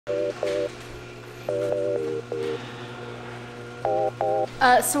So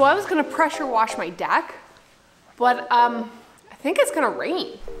I was gonna pressure wash my deck, but I think it's gonna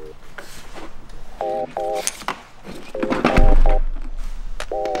rain.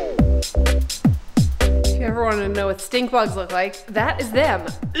 If you ever want to know what stink bugs look like, that is them.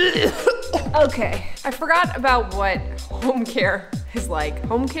 Okay, I forgot about what home care is like.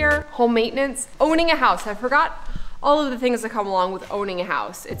 Home care, home maintenance, owning a house. I forgot all of the things that come along with owning a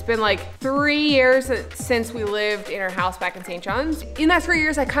house. It's been like 3 years since we lived in our house back in St. John's. In that 3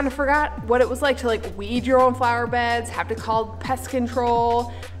 years, I kind of forgot what it was like to like weed your own flower beds, have to call pest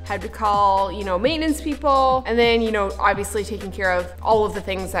control, had to call, you know, maintenance people, and then, you know, obviously taking care of all of the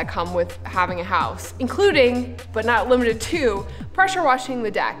things that come with having a house, including, but not limited to, pressure washing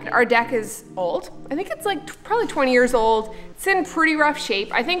the deck. Our deck is old. I think it's like probably 20 years old. It's in pretty rough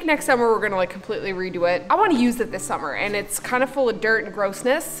shape. I think next summer we're gonna like completely redo it. I wanna use it this summer, and it's kind of full of dirt and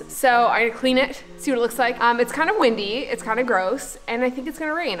grossness, so I'm gonna clean it, see what it looks like. It's kind of windy, it's kind of gross, and I think it's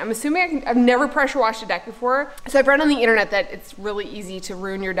gonna rain. I'm assuming I've never pressure washed a deck before, so I've read on the internet that it's really easy to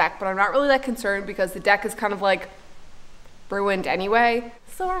ruin your deck, but I'm not really that concerned because the deck is kind of like ruined anyway,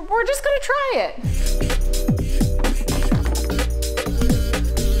 so we're just gonna try it.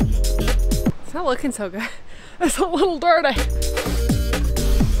 It's not looking so good. It's a little dirty.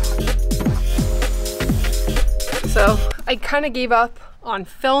 So I kind of gave up on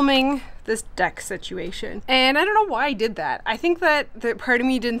filming this deck situation. And I don't know why I did that. I think that part of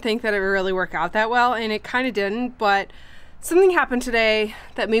me didn't think that it would really work out that well, and it kind of didn't, but something happened today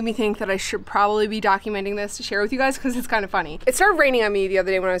that made me think that I should probably be documenting this to share with you guys because it's kind of funny. It started raining on me the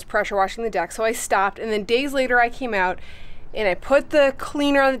other day when I was pressure washing the deck, so I stopped, and then days later I came out and I put the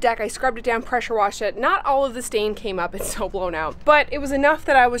cleaner on the deck, I scrubbed it down, pressure washed it. Not all of the stain came up, it's so blown out, but it was enough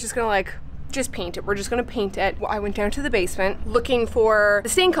that I was just gonna like, just paint it. We're just gonna paint it. I went down to the basement looking for the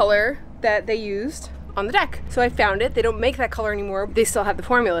stain color that they used on the deck. So I found it. They don't make that color anymore. They still have the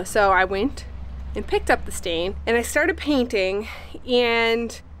formula. So I went and picked up the stain and I started painting,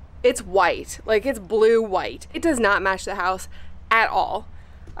 and it's white, like it's blue white. It does not match the house at all.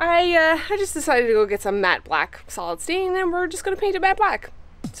 I just decided to go get some matte black solid stain, and we're just gonna paint it matte black.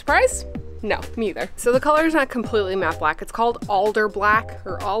 Surprise? No, me either. So the color is not completely matte black. It's called alder black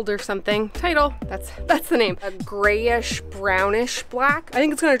or alder something. Title, that's the name. A grayish, brownish black. I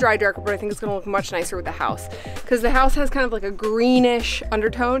think it's gonna dry darker, but I think it's gonna look much nicer with the house, because the house has kind of like a greenish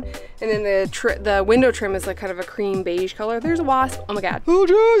undertone, and then the window trim is like kind of a cream beige color. There's a wasp. Oh my God. Oh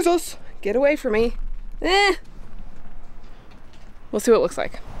Jesus. Get away from me. Eh. We'll see what it looks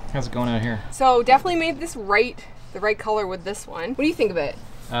like. How's it going out here? So definitely made this the right color with this one. What do you think of it?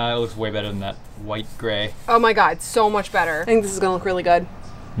 It looks way better than that white gray. Oh my God, so much better. I think this is gonna look really good.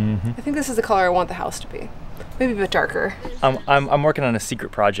 Mm-hmm. I think this is the color I want the house to be. Maybe a bit darker. I'm working on a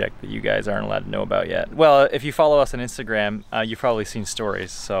secret project that you guys aren't allowed to know about yet. Well, if you follow us on Instagram, you've probably seen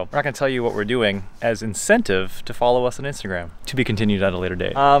stories. So we're not gonna tell you what we're doing as incentive to follow us on Instagram. To be continued at a later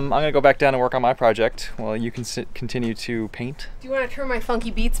date. I'm gonna go back down and work on my project while you can continue to paint. Do you wanna turn my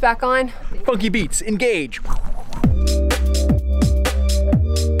funky beats back on? Funky beats, engage.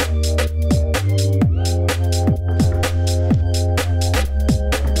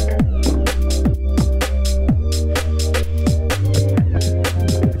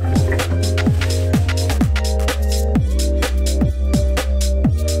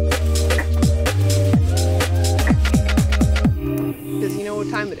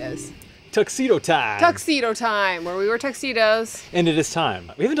 Tuxedo Time. Tuxedo Time, where we wear tuxedos. And it is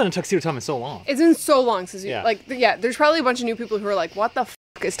time. We haven't done a Tuxedo Time in so long. It's been so long since yeah, there's probably a bunch of new people who are like, what the f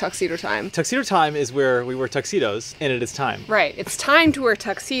is Tuxedo Time? Tuxedo Time is where we wear tuxedos, and it is time. Right, it's time to wear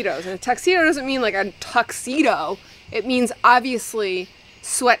tuxedos. And a tuxedo doesn't mean like a tuxedo. It means obviously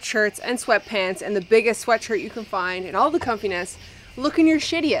sweatshirts and sweatpants and the biggest sweatshirt you can find and all the comfiness, looking your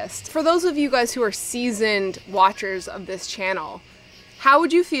shittiest. For those of you guys who are seasoned watchers of this channel, how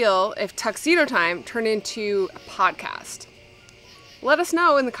would you feel if Tuxedo Time turned into a podcast? Let us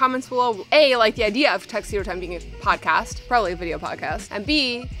know in the comments below, A, like the idea of Tuxedo Time being a podcast, probably a video podcast, and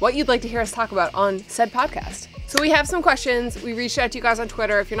B, what you'd like to hear us talk about on said podcast. So we have some questions. We reached out to you guys on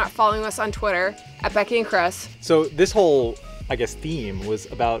Twitter. If you're not following us on Twitter, at Becky and Chris. So this whole, I guess, theme was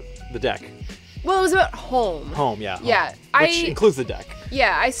about the deck. Well, it was about home. Home, yeah. Home. Yeah. Which includes the deck.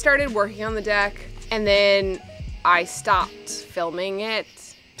 Yeah, I started working on the deck, and then I stopped filming it.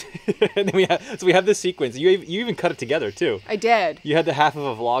 And then we have this sequence. You even cut it together too. I did. You had the half of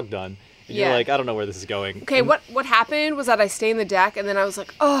a vlog done. And you're like, I don't know where this is going. Okay, what happened was that I stayed in the deck, and then I was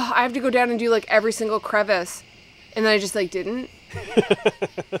like, oh, I have to go down and do like every single crevice. And then I just like didn't.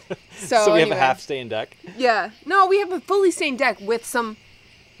 So we have a half stained deck? Yeah. No, we have a fully stained deck with some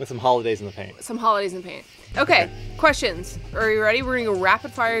With some holidays in the paint. Some holidays in the paint. Okay, questions. Are you ready? We're gonna go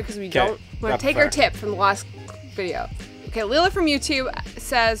rapid fire because we don't want to take our tip from the last video. Okay, Lila from YouTube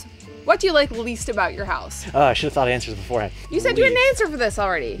says, what do you like least about your house? I should have thought of answers beforehand. You said you had an answer for this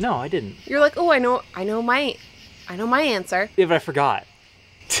already. No, I didn't. You're like, oh, I know my answer. Yeah, but I forgot.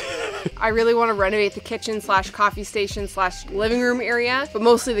 I really want to renovate the kitchen / coffee station / living room area, but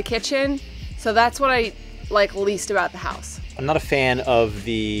mostly the kitchen. So that's what I like least about the house. I'm not a fan of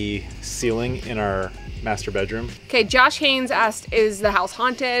the ceiling in our master bedroom. Okay, Josh Haynes asked, is the house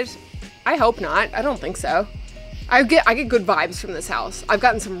haunted? I hope not. I don't think so. I get good vibes from this house. I've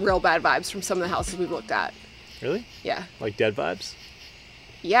gotten some real bad vibes from some of the houses we've looked at. Really? Yeah. Like dead vibes?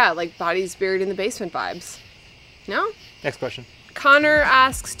 Yeah, like bodies buried in the basement vibes. No? Next question. Connor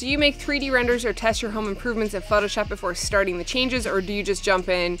asks, do you make 3D renders or test your home improvements in Photoshop before starting the changes, or do you just jump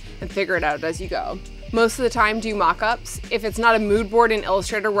in and figure it out as you go? Most of the time do mock-ups. If it's not a mood board in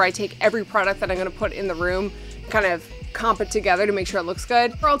Illustrator where I take every product that I'm gonna put in the room, kind of comp it together to make sure it looks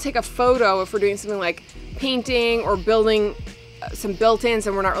good, or I'll take a photo if we're doing something like painting or building some built-ins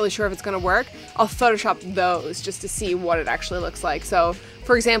and we're not really sure if it's gonna work, I'll Photoshop those just to see what it actually looks like. So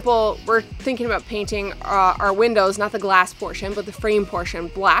for example, we're thinking about painting our windows, not the glass portion, but the frame portion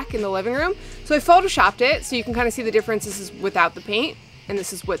black in the living room. So I Photoshopped it so you can kind of see the difference. This is without the paint and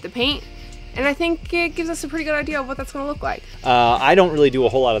this is with the paint. And I think it gives us a pretty good idea of what that's gonna look like. I don't really do a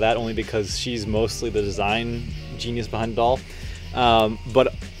whole lot of that, only because she's mostly the design genius behind it all.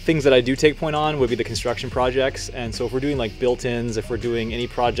 But things that I do take point on would be the construction projects. And so if we're doing like built-ins, if we're doing any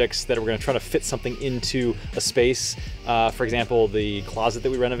projects that we're gonna try to fit something into a space, for example, the closet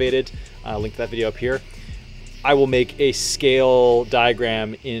that we renovated, link to that video up here, I will make a scale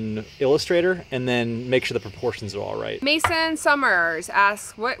diagram in Illustrator and then make sure the proportions are all right. Mason Summers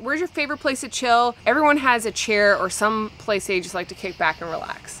asks, where's your favorite place to chill? Everyone has a chair or some place they just like to kick back and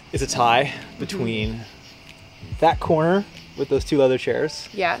relax. It's a tie between that corner with those two leather chairs,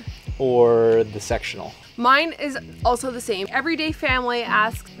 yeah, or the sectional. Mine is also the same. Everyday Family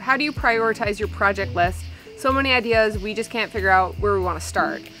asks, how do you prioritize your project list? So many ideas, we just can't figure out where we want to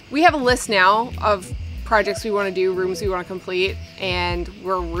start. We have a list now of projects we want to do, rooms we want to complete, and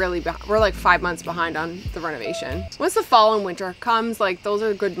we're like 5 months behind on the renovation. Once the fall and winter comes, like those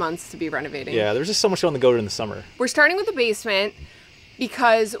are good months to be renovating. Yeah, there's just so much on the go in the summer. We're starting with the basement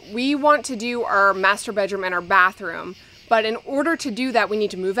because we want to do our master bedroom and our bathroom. But in order to do that, we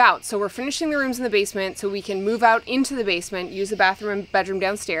need to move out. So we're finishing the rooms in the basement so we can move out into the basement, use the bathroom and bedroom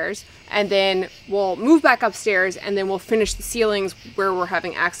downstairs, and then we'll move back upstairs, and then we'll finish the ceilings where we're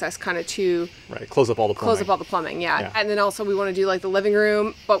having access kind of to... Right, close up all the plumbing. Close up all the plumbing, yeah. And then also we want to do like the living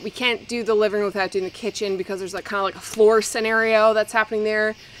room, but we can't do the living room without doing the kitchen because there's like kind of like a floor scenario that's happening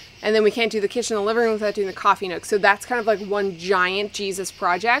there. And then we can't do the kitchen and the living room without doing the coffee nook. So that's kind of like one giant Jesus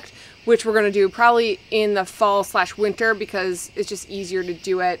project, which we're gonna do probably in the fall / winter because it's just easier to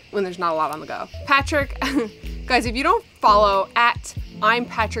do it when there's not a lot on the go. Patrick, guys, if you don't follow I'm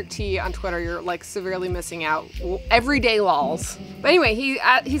Patrick T on Twitter, you're like severely missing out. Everyday lols. But anyway,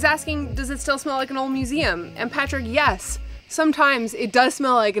 he's asking, does it still smell like an old museum? And Patrick, yes, sometimes it does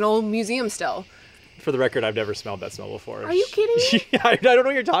smell like an old museum still. For the record, I've never smelled that smell before. Are you kidding me? Yeah, I don't know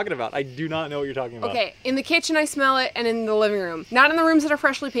what you're talking about. I do not know what you're talking about. Okay, in the kitchen I smell it, and in the living room. Not in the rooms that are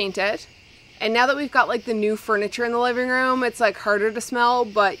freshly painted. And now that we've got like the new furniture in the living room, it's like harder to smell,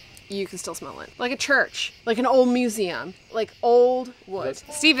 but you can still smell it. Like a church, like an old museum, like old wood.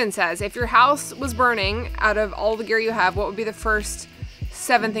 Steven says, if your house was burning, out of all the gear you have, what would be the first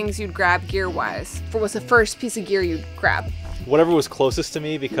 7 things you'd grab gear-wise? What's the first piece of gear you'd grab? Whatever was closest to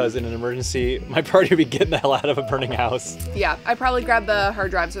me, because in an emergency, my party would be getting the hell out of a burning house. Yeah, I'd probably grab the hard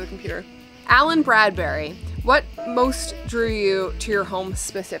drives or the computer. Alan Bradbury, what most drew you to your home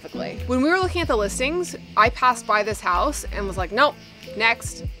specifically? When we were looking at the listings, I passed by this house and was like, nope,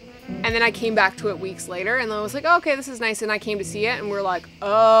 next. And then I came back to it weeks later and then I was like, oh, okay, this is nice. And I came to see it and we were like,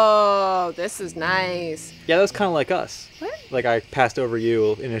 oh, this is nice. Yeah, that was kind of like us. What? Like I passed over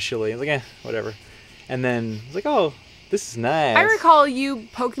you initially. I was like, whatever. And then I was like, oh, this is nice. I recall you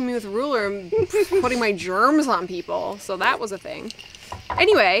poking me with a ruler and putting my germs on people. So that was a thing.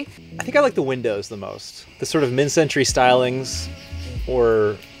 Anyway. I think I like the windows the most. The sort of mid-century stylings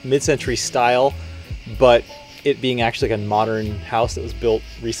or mid-century style, but it being actually like a modern house that was built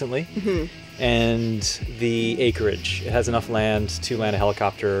recently. Mm-hmm. And the acreage. It has enough land to land a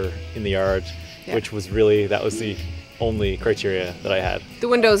helicopter in the yard, which was really, that was the only criteria that I had. The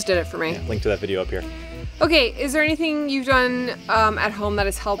windows did it for me. Yeah, link to that video up here. Okay, is there anything you've done at home that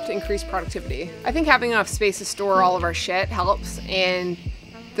has helped increase productivity? I think having enough space to store all of our shit helps, and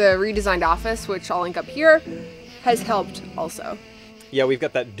the redesigned office, which I'll link up here, has helped also. Yeah, we've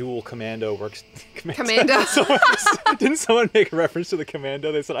got that dual commando works. Commando. Didn't someone make a reference to the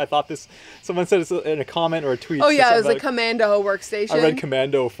commando? They said, I thought this, someone said it in a comment or a tweet. Oh yeah, it was a commando workstation. I read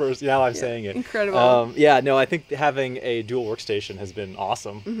commando first. Now I'm saying it. Incredible. Yeah, no, I think having a dual workstation has been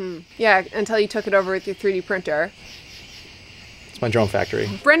awesome. Mm-hmm. Yeah, until you took it over with your 3D printer. It's my drone factory.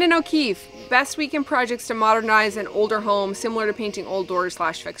 Brendan O'Keefe, best weekend projects to modernize an older home, similar to painting old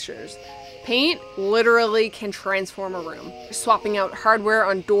doors/fixtures. Paint literally can transform a room. Swapping out hardware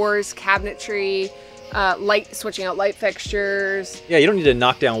on doors, cabinetry, switching out light fixtures. Yeah, you don't need to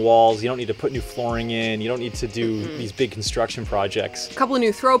knock down walls. You don't need to put new flooring in. You don't need to do these big construction projects. A couple of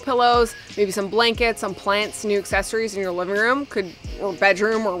new throw pillows, maybe some blankets, some plants, new accessories in your living room or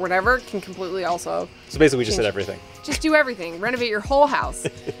bedroom or whatever can completely also. So basically we just said everything. Just do everything. Renovate your whole house.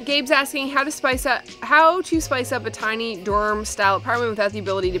 Gabe's asking how to spice up a tiny dorm style apartment without the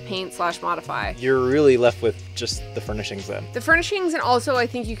ability to paint/modify. You're really left with just the furnishings then. The furnishings, and also I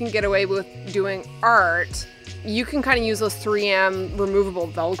think you can get away with doing art. You can kind of use those 3M removable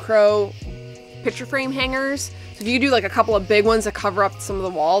Velcro picture frame hangers. So if you do like a couple of big ones that cover up some of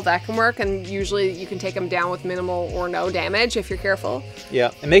the wall, that can work, and usually you can take them down with minimal or no damage if you're careful. Yeah,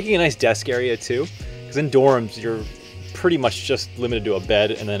 and making a nice desk area too. Because in dorms, you're pretty much just limited to a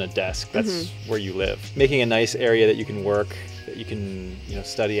bed and then a desk. That's where you live. Making a nice area that you can work, that you can,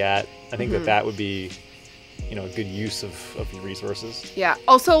 study at. I think that would be, a good use of your resources. Yeah.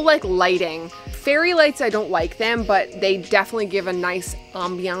 Also, like lighting. Fairy lights, I don't like them, but they definitely give a nice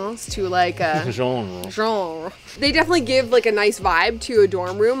ambiance to like a genre. They definitely give like a nice vibe to a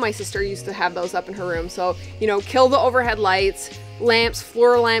dorm room. My sister used to have those up in her room. So, kill the overhead lights, lamps,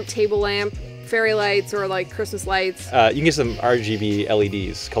 floor lamp, table lamp, fairy lights, or like Christmas lights. You can get some RGB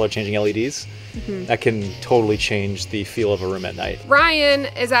LEDs, color changing LEDs. That can totally change the feel of a room at night. Ryan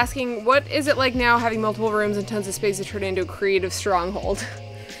is asking, what is it like now having multiple rooms and tons of space to turn into a creative stronghold?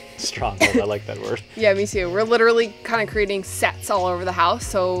 Stronghold, I like that word. Yeah, me too. We're literally kind of creating sets all over the house,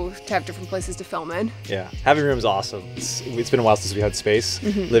 so to have different places to film in. Yeah, having rooms is awesome. It's been a while since we had space.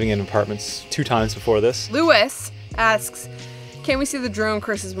 Living in apartments 2 times before this. Lewis asks, can we see the drone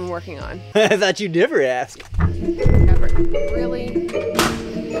Chris has been working on? I thought you'd never ask. Never. Really?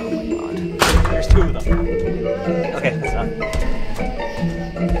 Oh my god. There's 2 of them. Okay, that's enough.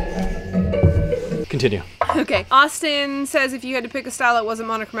 Continue. Okay. Austin says if you had to pick a style that wasn't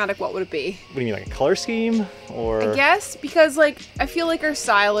monochromatic, what would it be? What do you mean, like a color scheme? Or I guess, because like, I feel like our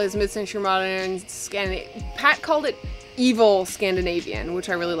style is mid-century modern Scandinavian. Pat called it evil Scandinavian, which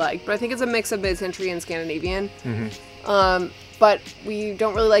I really like, but I think it's a mix of mid-century and Scandinavian. But we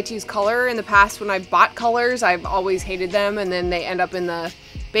don't really like to use color. In the past, when I bought colors, I've always hated them, and then they end up in the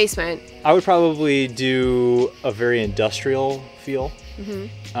basement. I would probably do a very industrial feel.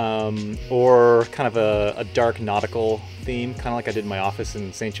 Or kind of a dark nautical theme, kind of like I did in my office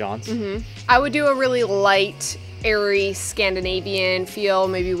in St. John's. I would do a really light, airy Scandinavian feel,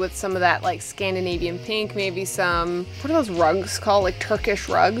 maybe with some of that like Scandinavian pink, maybe some, what are those rugs called? Like Turkish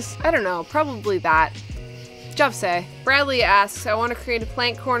rugs? I don't know, probably that. Javse. Bradley asks, I want to create a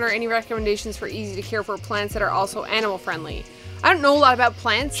plant corner. Any recommendations for easy to care for plants that are also animal friendly? I don't know a lot about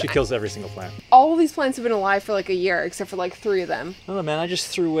plants. She kills every single plant. All of these plants have been alive for like a year, except for like 3 of them. Oh man, I just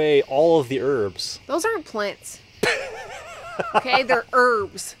threw away all of the herbs. Those aren't plants. Okay, they're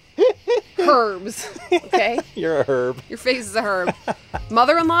herbs. Herbs. Okay? You're a herb. Your face is a herb.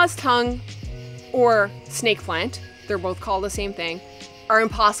 Mother-in-law's tongue or snake plant, they're both called the same thing, are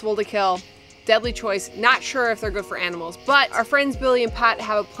impossible to kill. Deadly choice. Not sure if they're good for animals, but our friends Billy and Pat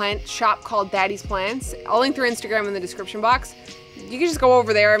have a plant shop called Daddy's Plants. I'll link their Instagram in the description box. You can just go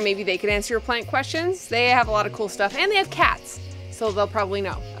over there and maybe they can answer your plant questions. They have a lot of cool stuff, and they have cats, so they'll probably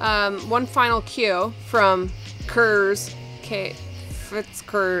know. One final cue from Kurz, Fitz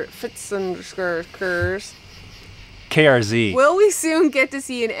 _ Kurz. KRZ. Will we soon get to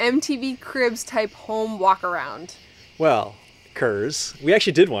see an MTV Cribs type home walk around? Well, Kurz. We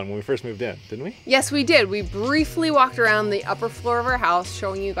actually did one when we first moved in, didn't we? Yes, we did. We briefly walked around the upper floor of our house,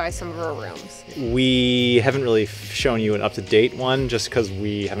 showing you guys some of our rooms. We haven't really shown you an up-to-date one just because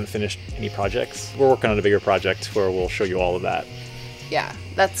we haven't finished any projects. We're working on a bigger project where we'll show you all of that. Yeah,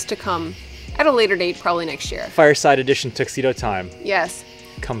 that's to come at a later date, probably next year. Fireside edition Tuxedo Time. Yes.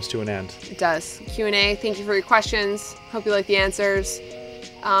 Comes to an end. It does. Q&A, thank you for your questions. Hope you like the answers.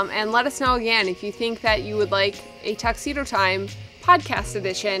 And let us know again if you think that you would like a Tuxedo Time podcast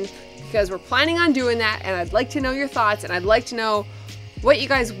edition, because we're planning on doing that, and I'd like to know your thoughts, and I'd like to know what you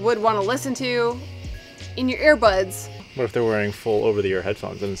guys would want to listen to in your earbuds. What if they're wearing full over-the-ear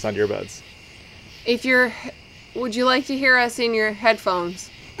headphones and it's not earbuds? Would you like to hear us in your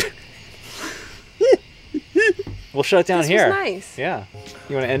headphones? We'll shut it down here. This was nice. Yeah.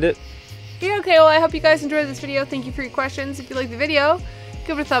 You want to end it? Yeah, okay, well, I hope you guys enjoyed this video. Thank you for your questions. If you liked the video,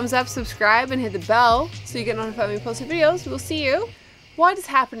 give it a thumbs up, subscribe, and hit the bell so you get notified when we post new videos. We'll see you. What is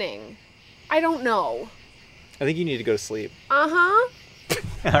happening? I don't know. I think you need to go to sleep. Uh-huh.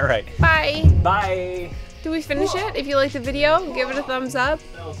 All right. Bye. Bye. Do we finish it? If you liked the video, give it a thumbs up.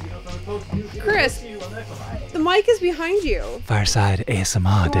 Chris, the mic is behind you. Fireside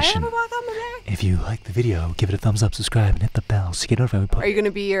ASMR edition. Do I have a walk on my back? If you like the video, give it a thumbs up, subscribe, and hit the bell so you get notified when we post. Are you going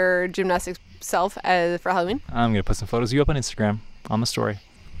to be your gymnastics self for Halloween? I'm going to put some photos of you up on Instagram on the story.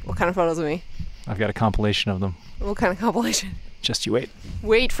 What kind of photos of me? I've got a compilation of them. What kind of compilation? Just you wait.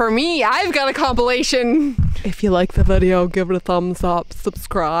 Wait for me, I've got a compilation. If you like the video, give it a thumbs up,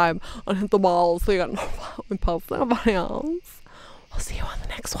 subscribe, and hit the bell so you got notified when we post videos. We'll see you on the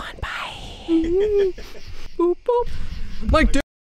next one. Bye. Boop, boop. Mike,